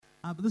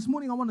But this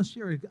morning I want to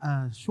share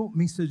a short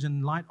message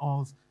in light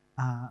of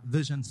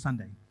Vision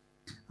Sunday.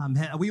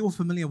 Are we all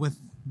familiar with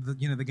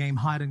the game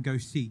hide and go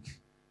seek?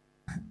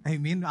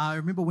 Amen. I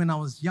remember when I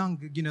was young,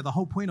 the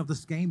whole point of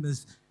this game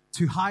is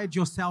to hide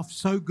yourself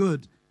so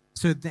good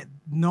so that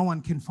no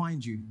one can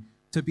find you.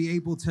 To be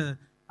able to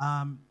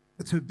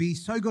be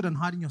so good in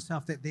hiding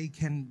yourself that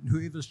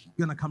whoever's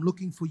going to come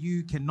looking for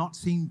you cannot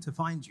seem to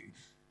find you.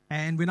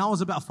 And when I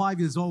was about 5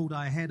 years old,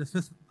 I had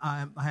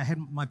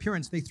my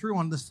parents, they threw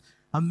on this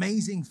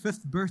amazing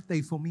 5th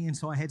birthday for me. And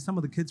so I had some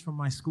of the kids from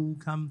my school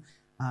come,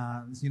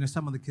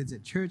 some of the kids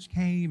at church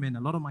came, and a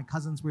lot of my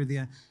cousins were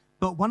there.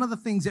 But one of the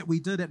things that we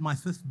did at my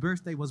 5th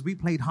birthday was we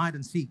played hide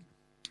and seek.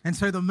 And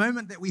so the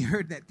moment that we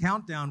heard that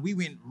countdown, we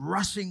went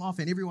rushing off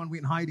and everyone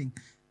went hiding.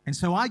 And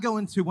so I go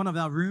into one of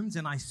our rooms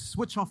and I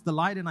switch off the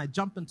light and I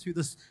jump into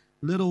this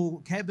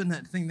little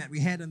cabinet thing that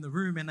we had in the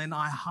room, and then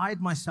I hide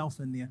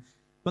myself in there.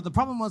 But the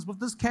problem was with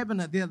this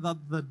cabinet there,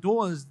 the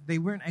doors, they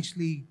weren't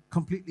actually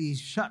completely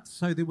shut.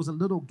 So there was a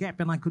little gap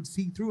and I could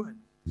see through it.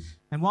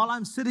 And while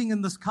I'm sitting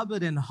in this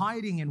cupboard and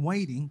hiding and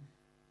waiting,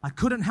 I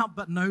couldn't help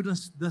but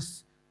notice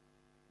this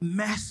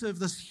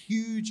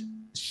huge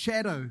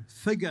shadow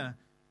figure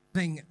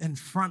thing in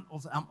front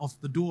of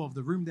the door of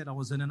the room that I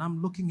was in. And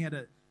I'm looking at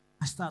it.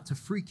 I start to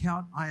freak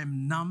out. I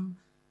am numb.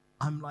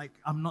 I'm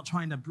not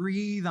trying to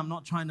breathe. I'm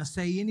not trying to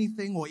say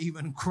anything or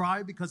even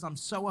cry because I'm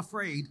so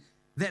afraid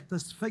that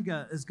this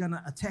figure is going to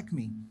attack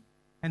me.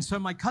 And so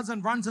my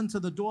cousin runs into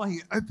the door.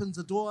 He opens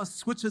the door,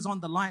 switches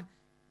on the light.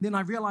 Then I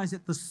realize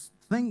that this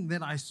thing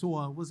that I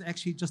saw was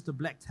actually just a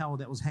black towel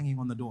that was hanging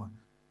on the door.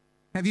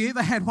 Have you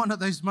ever had one of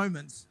those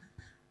moments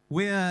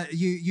where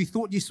you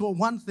thought you saw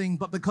one thing,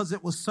 but because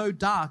it was so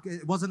dark,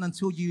 it wasn't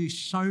until you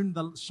shined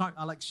the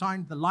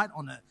light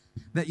on it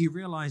that you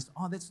realized,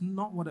 oh, that's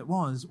not what it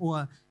was?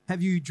 Or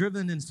have you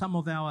driven in some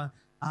of our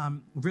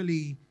some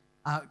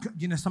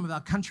of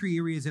our country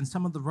areas, and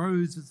some of the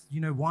roads is,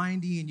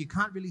 windy and you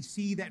can't really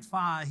see that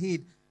far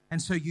ahead.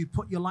 And so you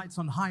put your lights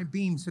on high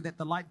beam so that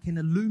the light can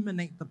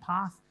illuminate the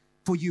path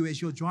for you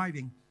as you're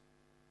driving.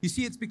 You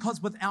see, it's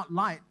because without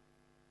light,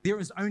 there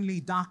is only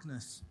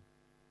darkness.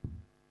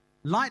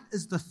 Light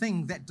is the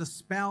thing that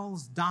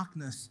dispels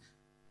darkness.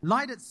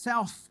 Light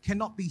itself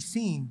cannot be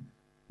seen,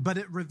 but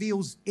it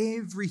reveals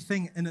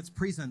everything in its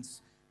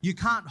presence. You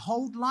can't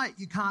hold light,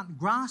 you can't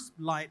grasp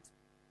light,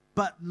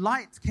 but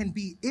light can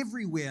be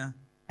everywhere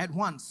at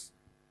once.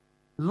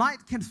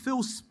 Light can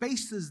fill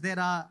spaces that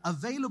are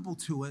available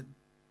to it,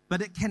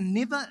 but it can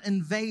never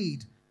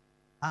invade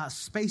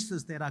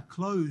spaces that are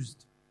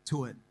closed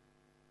to it.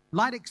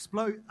 Light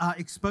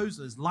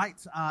exposes,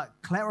 light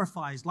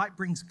clarifies, light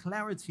brings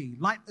clarity,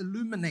 light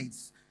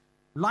illuminates,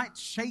 light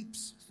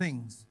shapes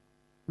things.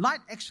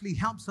 Light actually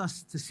helps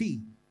us to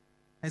see.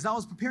 As I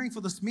was preparing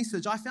for this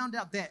message, I found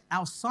out that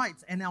our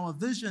sight and our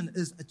vision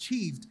is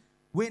achieved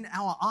when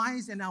our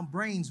eyes and our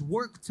brains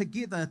work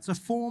together to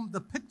form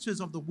the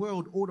pictures of the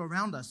world all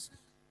around us.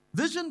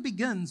 Vision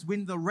begins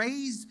when the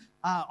rays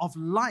of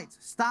light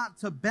start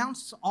to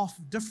bounce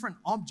off different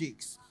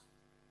objects.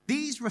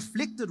 These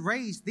reflected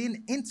rays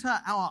then enter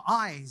our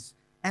eyes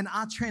and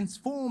are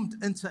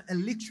transformed into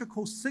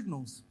electrical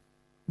signals.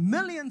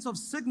 Millions of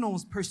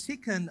signals per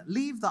second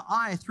leave the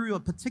eye through a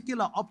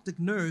particular optic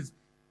nerve,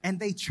 and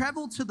they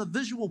travel to the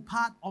visual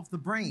part of the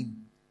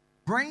brain.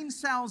 Brain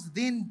cells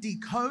then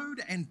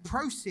decode and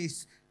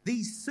process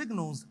these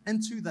signals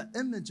into the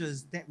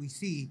images that we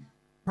see,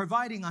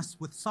 providing us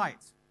with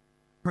sight,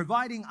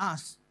 providing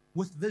us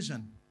with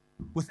vision.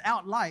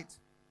 Without light,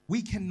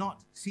 we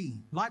cannot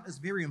see. Light is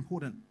very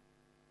important.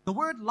 The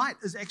word light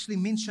is actually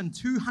mentioned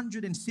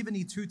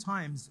 272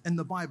 times in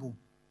the Bible.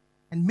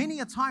 And many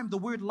a time, the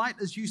word light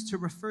is used to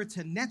refer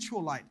to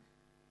natural light,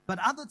 but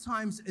other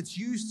times it's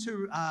used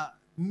to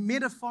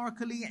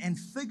metaphorically and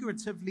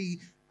figuratively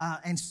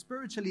and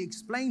spiritually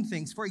explain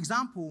things. For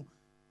example,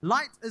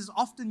 light is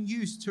often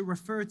used to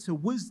refer to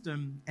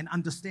wisdom and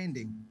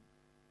understanding.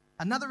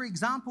 Another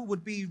example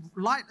would be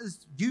light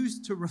is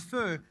used to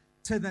refer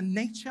to the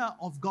nature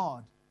of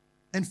God.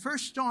 In 1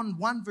 John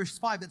 1 verse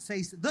 5, it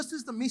says, "This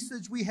is the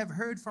message we have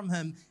heard from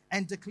him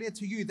and declare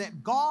to you,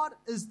 that God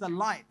is the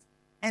light,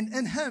 and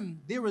in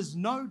him there is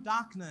no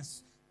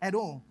darkness at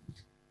all."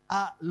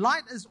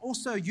 Light is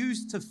also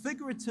used to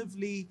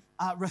figuratively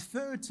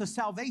refer to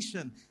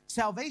salvation.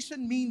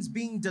 Salvation means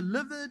being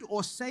delivered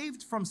or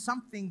saved from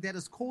something that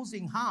is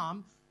causing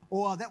harm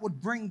or that would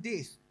bring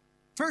death.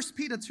 1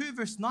 Peter 2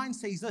 verse 9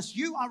 says this,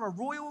 you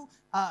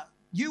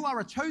are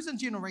a chosen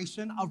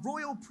generation, a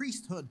royal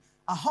priesthood,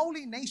 a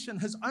holy nation,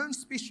 his own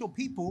special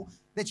people,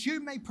 that you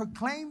may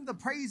proclaim the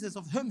praises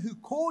of him who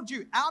called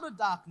you out of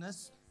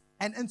darkness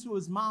and into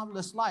his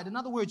marvelous light. In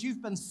other words,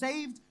 you've been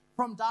saved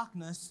from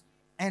darkness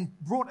and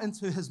brought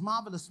into his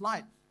marvelous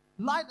light.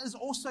 Light is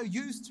also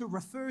used to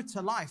refer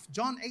to life.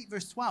 John 8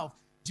 verse 12,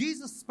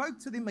 Jesus spoke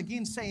to them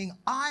again saying,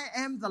 I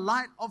am the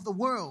light of the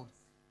world.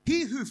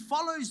 He who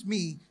follows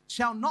me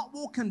shall not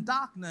walk in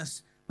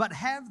darkness, but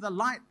have the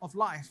light of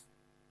life.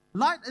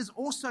 Light is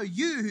also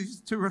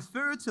used to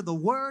refer to the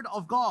word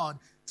of God,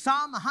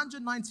 Psalm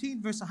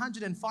 119 verse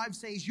 105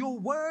 says, your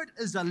word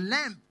is a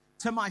lamp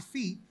to my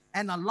feet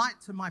and a light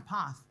to my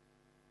path.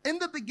 In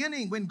the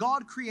beginning, when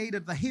God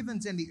created the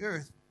heavens and the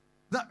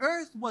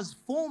earth was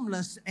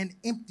formless and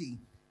empty,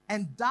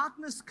 and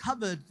darkness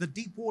covered the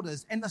deep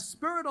waters, and the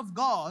Spirit of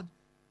God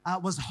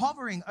was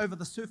hovering over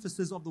the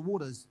surfaces of the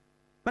waters.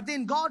 But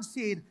then God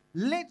said,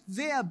 let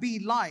there be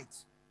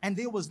light, and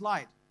there was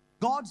light.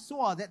 God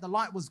saw that the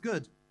light was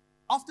good.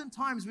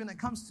 Oftentimes when it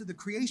comes to the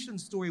creation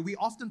story, we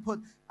often put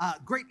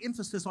great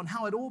emphasis on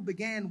how it all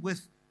began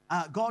with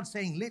God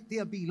saying, let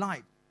there be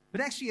light.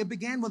 But actually it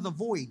began with a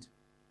void.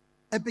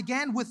 It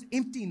began with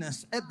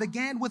emptiness. It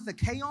began with the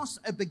chaos.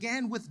 It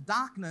began with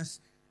darkness.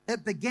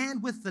 It began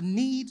with the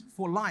need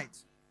for light.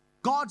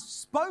 God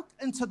spoke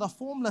into the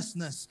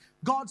formlessness.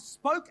 God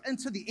spoke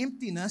into the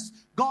emptiness.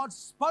 God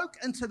spoke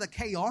into the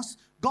chaos.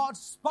 God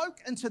spoke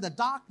into the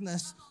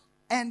darkness.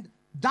 And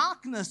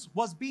darkness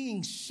was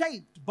being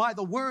shaped by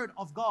the word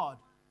of God.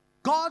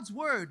 God's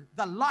word,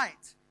 the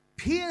light,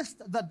 pierced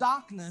the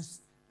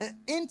darkness. It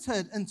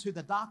entered into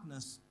the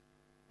darkness.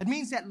 It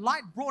means that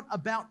light brought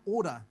about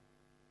order.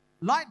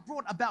 Light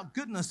brought about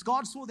goodness.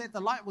 God saw that the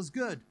light was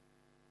good.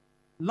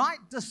 Light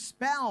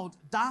dispelled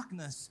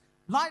darkness.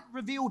 Light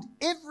revealed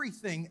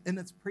everything in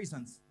its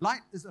presence.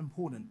 Light is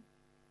important.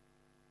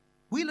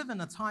 We live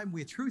in a time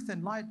where truth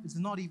and light is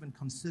not even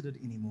considered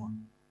anymore.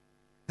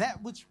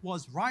 That which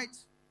was right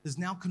is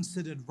now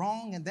considered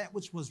wrong, and that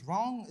which was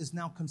wrong is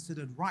now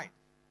considered right.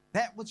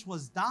 That which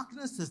was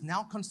darkness is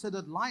now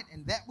considered light,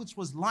 and that which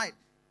was light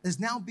is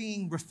now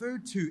being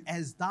referred to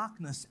as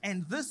darkness.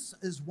 And this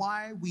is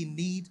why we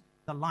need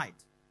the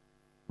light.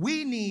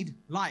 We need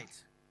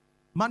light.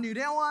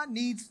 Manurewa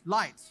needs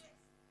light.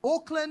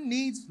 Auckland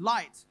needs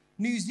light.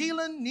 New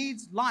Zealand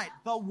needs light.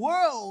 The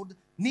world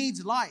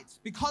needs light,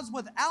 because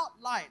without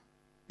light,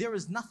 there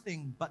is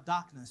nothing but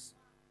darkness.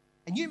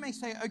 And you may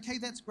say, okay,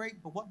 that's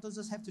great, but what does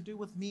this have to do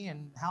with me?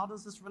 And how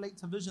does this relate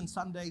to Vision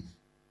Sunday?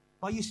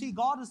 Well, you see,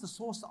 God is the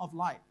source of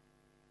light.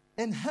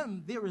 In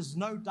him, there is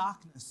no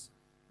darkness.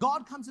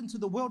 God comes into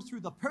the world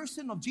through the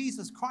person of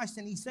Jesus Christ,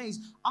 and he says,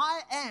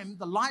 I am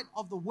the light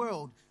of the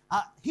world.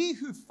 He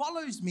who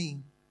follows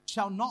me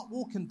shall not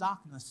walk in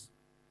darkness,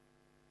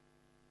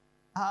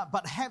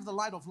 but have the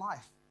light of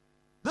life.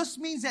 This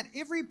means that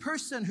every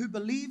person who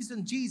believes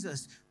in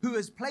Jesus, who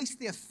has placed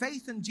their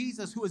faith in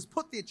Jesus, who has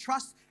put their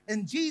trust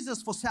in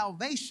Jesus for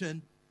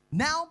salvation,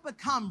 now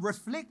become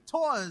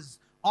reflectors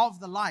of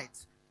the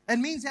light. It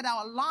means that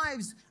our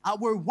lives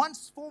were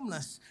once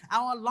formless.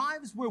 Our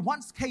lives were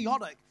once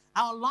chaotic.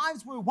 Our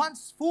lives were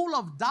once full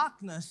of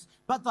darkness,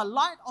 but the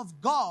light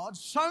of God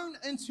shone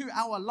into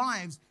our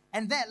lives,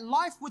 and that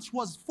life which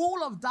was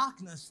full of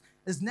darkness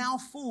is now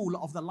full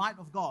of the light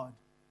of God.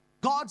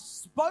 God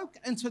spoke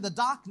into the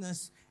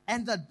darkness,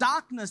 and the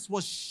darkness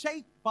was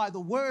shaped by the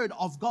word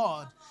of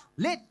God.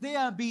 Let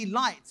there be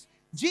light.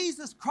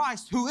 Jesus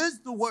Christ, who is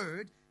the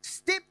word,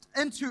 stepped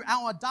into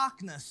our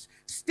darkness,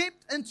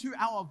 stepped into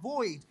our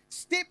void,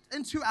 stepped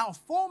into our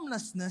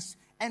formlessness,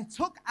 and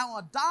took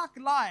our dark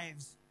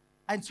lives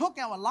and took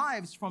our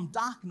lives from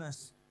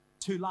darkness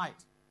to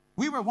light.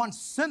 We were once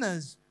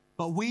sinners,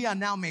 but we are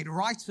now made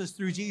righteous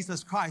through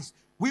Jesus Christ.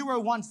 We were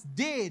once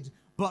dead,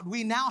 but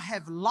we now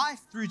have life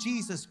through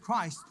Jesus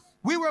Christ.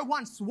 We were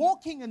once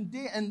walking in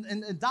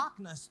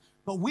darkness,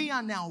 but we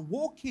are now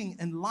walking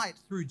in light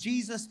through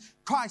Jesus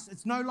Christ.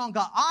 It's no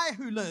longer I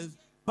who live,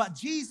 but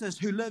Jesus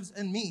who lives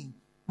in me.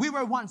 We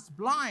were once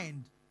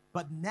blind,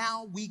 but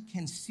now we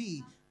can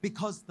see,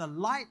 because the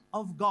light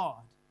of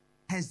God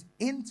has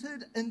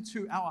entered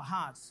into our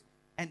hearts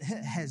and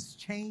has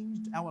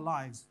changed our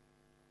lives.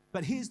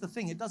 But here's the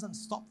thing, it doesn't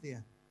stop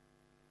there.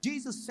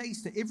 Jesus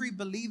says to every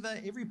believer,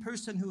 every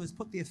person who has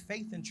put their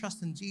faith and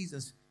trust in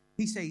Jesus,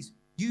 he says,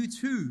 you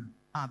too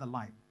are the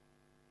light.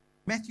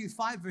 Matthew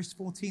 5 verse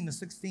 14 to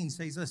 16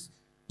 says this,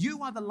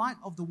 you are the light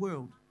of the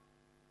world,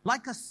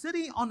 like a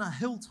city on a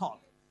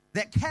hilltop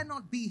that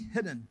cannot be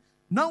hidden.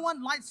 No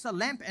one lights a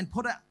lamp and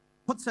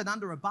puts it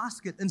under a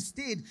basket.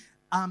 Instead,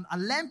 a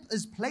lamp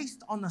is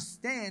placed on a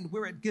stand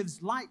where it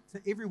gives light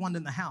to everyone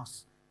in the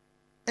house.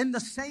 In the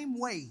same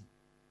way,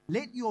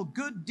 let your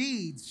good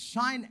deeds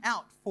shine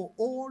out for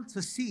all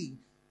to see,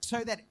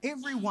 so that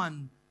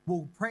everyone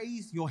will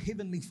praise your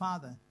heavenly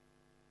Father.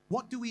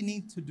 What do we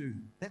need to do?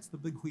 That's the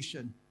big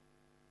question.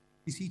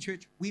 You see,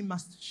 church, we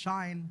must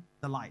shine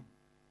the light.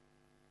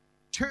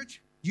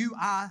 Church, you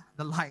are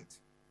the light.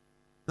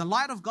 The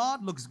light of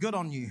God looks good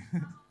on you.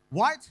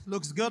 White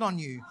looks good on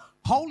you.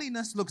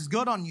 Holiness looks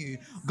good on you.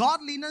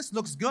 Godliness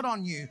looks good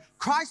on you.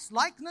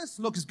 Christ-likeness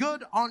looks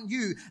good on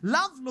you.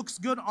 Love looks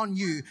good on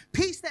you.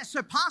 Peace that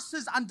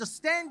surpasses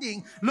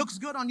understanding looks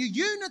good on you.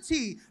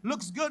 Unity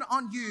looks good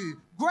on you.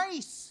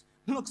 Grace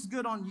looks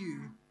good on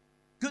you.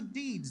 Good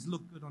deeds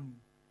look good on you.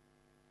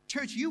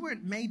 Church, you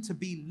weren't made to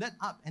be lit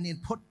up and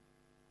then put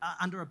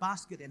under a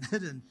basket and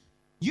hidden.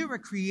 You were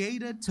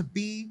created to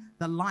be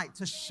the light,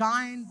 to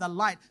shine the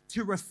light,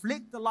 to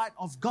reflect the light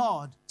of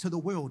God to the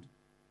world.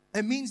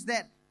 It means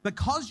that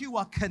because you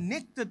are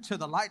connected to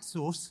the light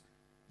source,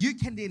 You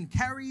can then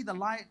carry the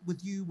light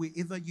with you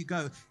wherever you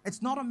go.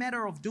 It's not a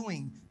matter of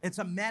doing, it's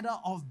a matter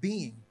of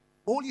being.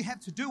 All you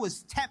have to do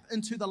is tap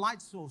into the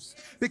light source,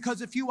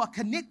 because if you are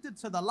connected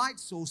to the light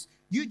source,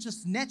 you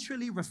just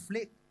naturally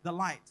reflect the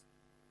light.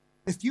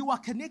 If you are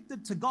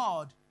connected to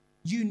God,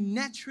 you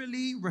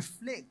naturally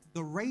reflect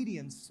the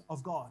radiance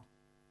of God.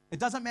 It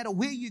doesn't matter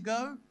where you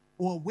go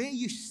or where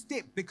you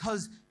step,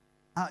 because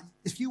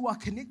if you are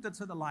connected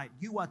to the light,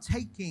 you are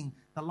taking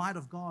the light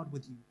of God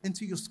with you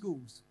into your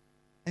schools,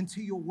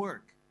 into your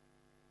work,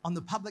 on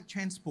the public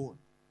transport,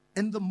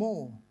 in the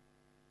mall.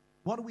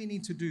 What do we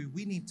need to do?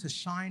 We need to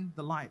shine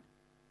the light.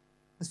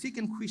 The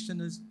second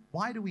question is,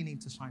 why do we need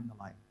to shine the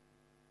light?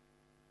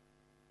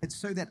 It's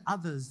so that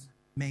others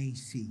may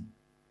see.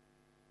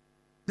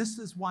 This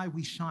is why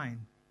we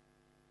shine.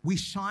 We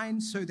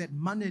shine so that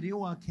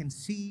Manurewa can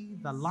see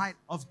the light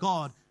of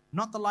God,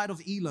 not the light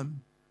of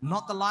Elam,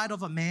 not the light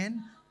of a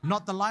man,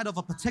 not the light of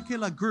a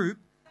particular group,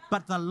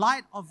 but the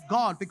light of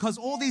God. Because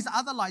all these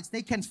other lights,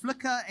 they can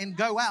flicker and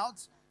go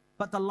out,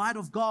 but the light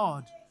of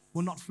God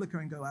will not flicker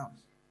and go out.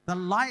 The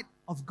light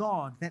of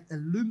God that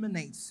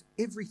illuminates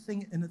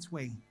everything in its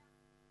way.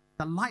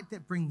 The light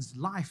that brings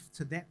life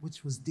to that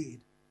which was dead.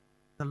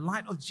 The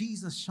light of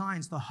Jesus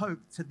shines the hope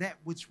to that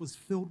which was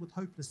filled with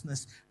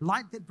hopelessness.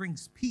 Light that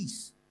brings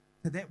peace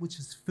to that which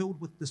is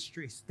filled with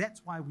distress.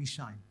 That's why we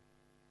shine.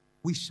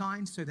 We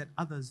shine so that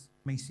others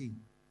may see.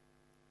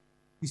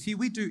 You see,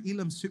 we do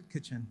Elam Soup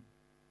Kitchen.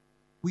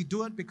 We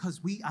do it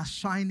because we are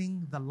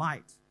shining the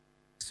light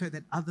so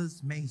that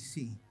others may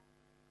see.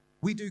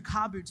 We do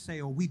car boot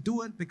sale. We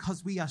do it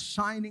because we are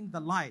shining the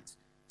light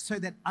so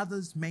that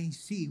others may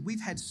see.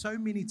 We've had so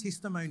many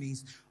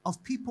testimonies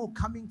of people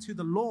coming to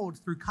the Lord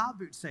through car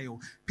boot sale.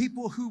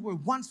 People who were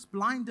once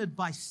blinded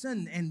by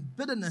sin and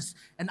bitterness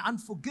and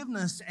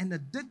unforgiveness and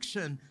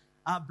addiction,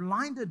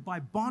 blinded by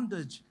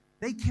bondage.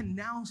 They can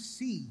now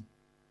see.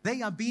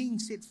 They are being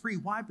set free.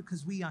 Why?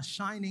 Because we are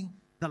shining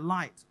the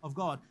light of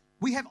God.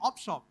 We have Op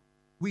Shop.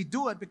 We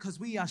do it because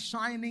we are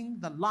shining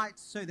the light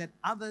so that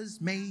others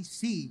may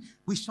see.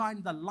 We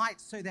shine the light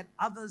so that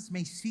others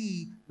may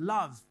see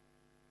love.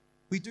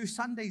 We do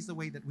Sundays the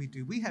way that we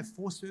do. We have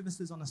 4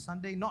 services on a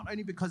Sunday, not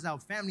only because our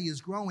family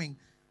is growing,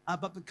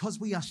 but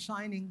because we are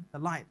shining the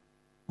light.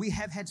 We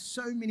have had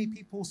so many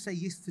people say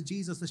yes to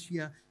Jesus this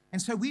year.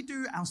 And so we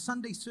do our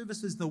Sunday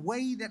services the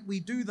way that we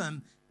do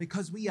them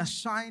because we are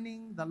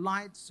shining the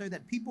light so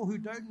that people who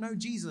don't know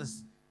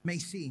Jesus may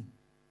see.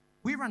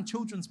 We run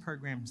children's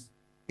programs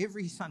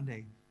every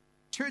Sunday.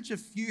 Church,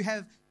 if you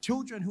have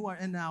children who are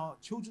in our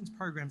children's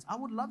programs, I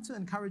would love to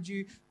encourage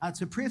you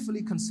to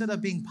prayerfully consider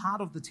being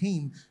part of the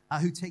team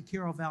who take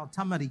care of our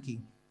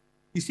tamariki.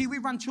 You see, we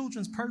run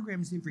children's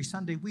programs every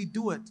Sunday. We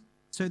do it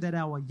so that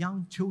our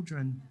young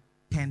children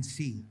can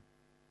see.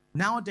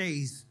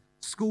 Nowadays,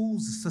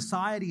 schools,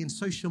 society, and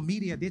social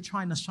media, they're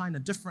trying to shine a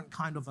different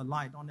kind of a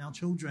light on our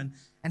children.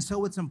 And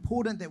so it's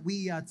important that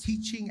we are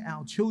teaching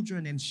our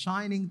children and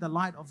shining the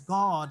light of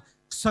God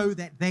so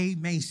that they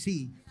may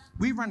see.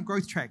 We run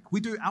Growth Track. We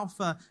do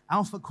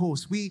Alpha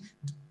course. We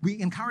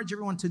encourage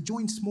everyone to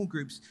join small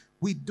groups.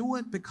 We do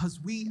it because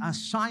we are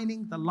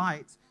shining the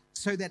light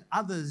so that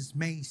others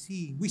may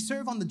see. We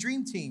serve on the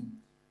Dream Team.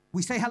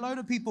 We say hello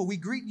to people. We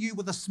greet you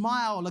with a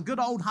smile, a good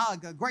old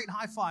hug, a great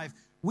high five.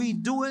 We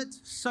do it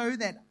so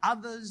that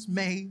others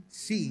may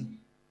see.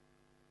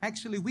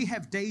 Actually, we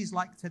have days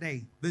like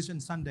today, Vision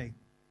Sunday,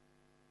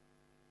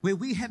 where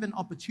we have an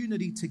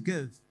opportunity to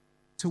give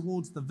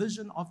towards the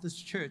vision of this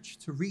church,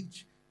 to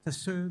reach, to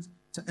serve,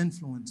 to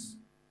influence.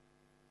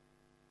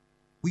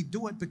 We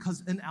do it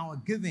because in our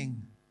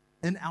giving,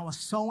 in our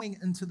sowing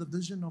into the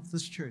vision of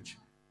this church,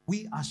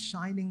 we are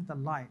shining the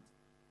light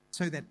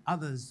so that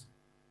others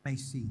may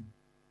see.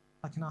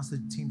 I can ask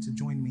the team to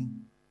join me.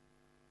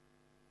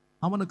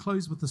 I want to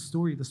close with a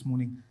story this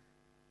morning.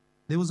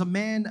 There was a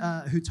man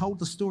who told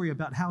the story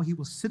about how he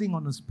was sitting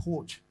on his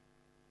porch.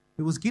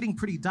 It was getting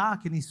pretty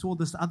dark, and he saw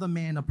this other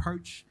man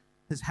approach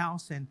his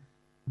house. And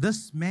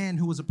this man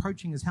who was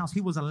approaching his house, he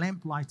was a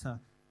lamplighter.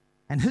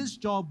 And his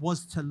job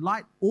was to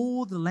light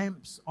all the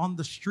lamps on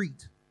the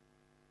street.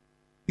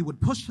 He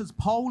would push his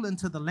pole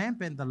into the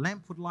lamp, and the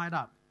lamp would light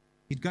up.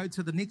 He'd go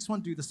to the next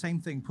one, do the same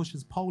thing, push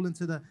his pole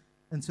into the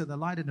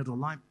light, and it'll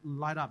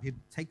light up. He'd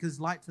take his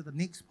light to the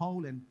next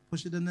pole and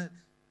push it in it,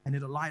 and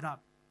it'll light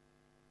up.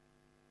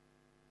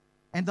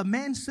 And the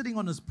man sitting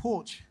on his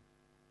porch,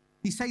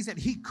 he says that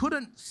he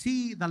couldn't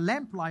see the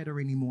lamplighter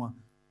anymore,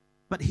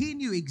 but he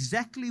knew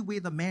exactly where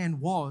the man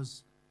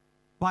was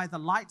by the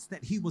lights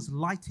that he was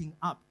lighting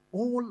up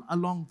all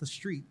along the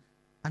street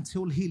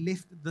until he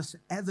left this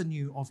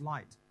avenue of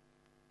light.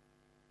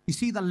 You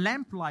see, the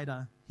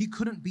lamplighter, he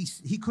could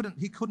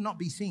not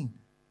be seen,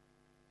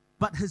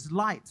 but his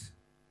light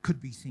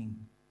could be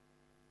seen.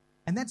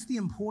 And that's the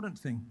important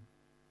thing.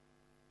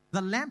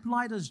 The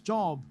lamplighter's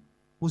job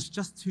was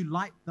just to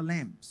light the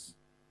lamps.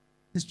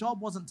 His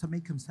job wasn't to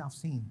make himself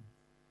seen.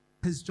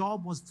 His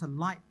job was to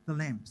light the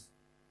lamps.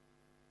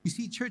 You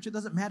see, church, it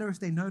doesn't matter if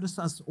they notice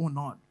us or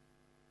not.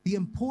 The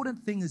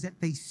important thing is that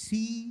they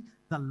see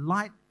the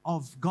light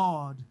of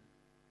God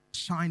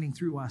shining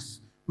through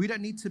us. We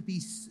don't need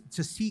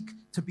to seek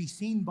to be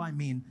seen by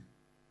men,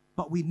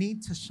 but we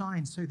need to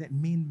shine so that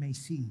men may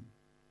see.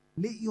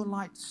 Let your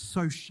light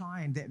so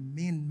shine that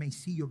men may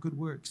see your good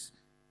works,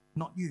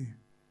 not you.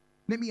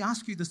 Let me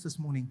ask you this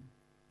morning.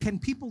 Can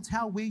people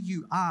tell where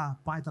you are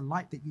by the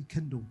light that you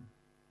kindle?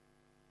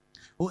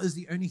 Or is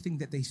the only thing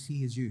that they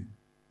see is you?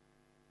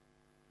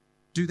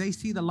 Do they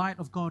see the light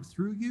of God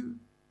through you,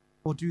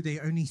 or do they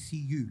only see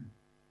you?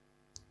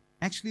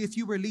 Actually, if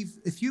you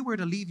were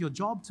to leave your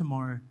job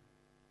tomorrow,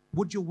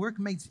 would your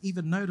workmates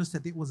even notice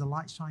that there was a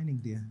light shining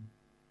there?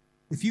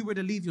 If you were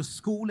to leave your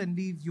school and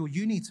leave your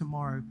uni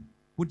tomorrow,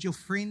 would your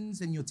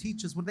friends and your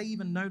teachers, would they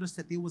even notice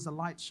that there was a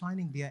light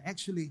shining there?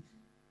 Actually,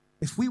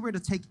 if we were to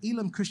take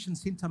Elim Christian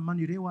Centre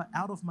Manurewa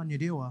out of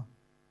Manurewa,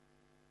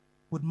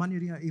 would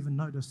Manurewa even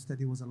notice that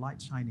there was a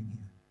light shining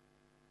here?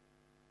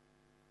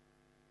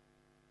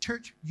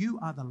 Church, you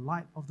are the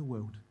light of the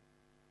world.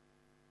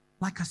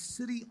 Like a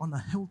city on a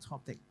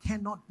hilltop that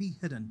cannot be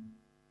hidden.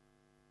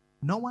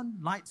 No one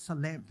lights a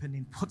lamp and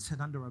then puts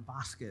it under a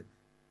basket.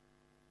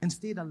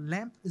 Instead, a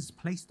lamp is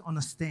placed on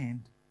a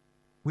stand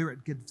where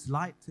it gives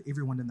light to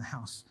everyone in the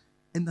house.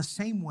 In the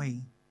same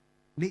way,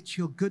 let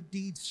your good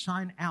deeds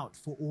shine out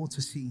for all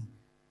to see,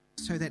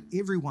 so that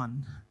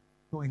everyone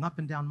going up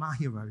and down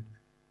Mahi Road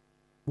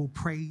will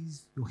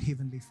praise your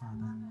heavenly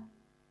Father.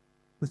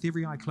 With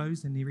every eye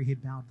closed and every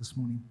head bowed this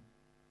morning,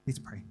 let's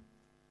pray.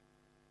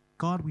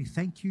 God, we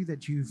thank you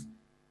that you've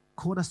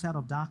called us out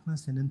of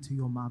darkness and into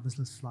your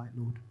marvelous light,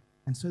 Lord.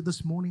 And so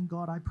this morning,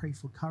 God, I pray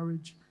for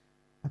courage.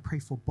 I pray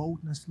for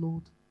boldness,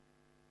 Lord.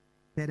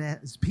 That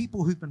as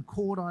people who've been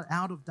called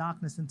out of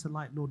darkness into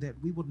light, Lord, that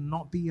we would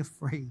not be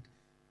afraid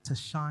to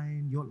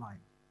shine your light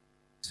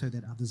so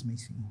that others may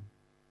see.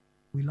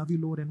 We love you,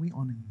 Lord, and we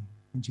honor you.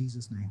 In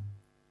Jesus' name,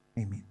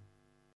 amen.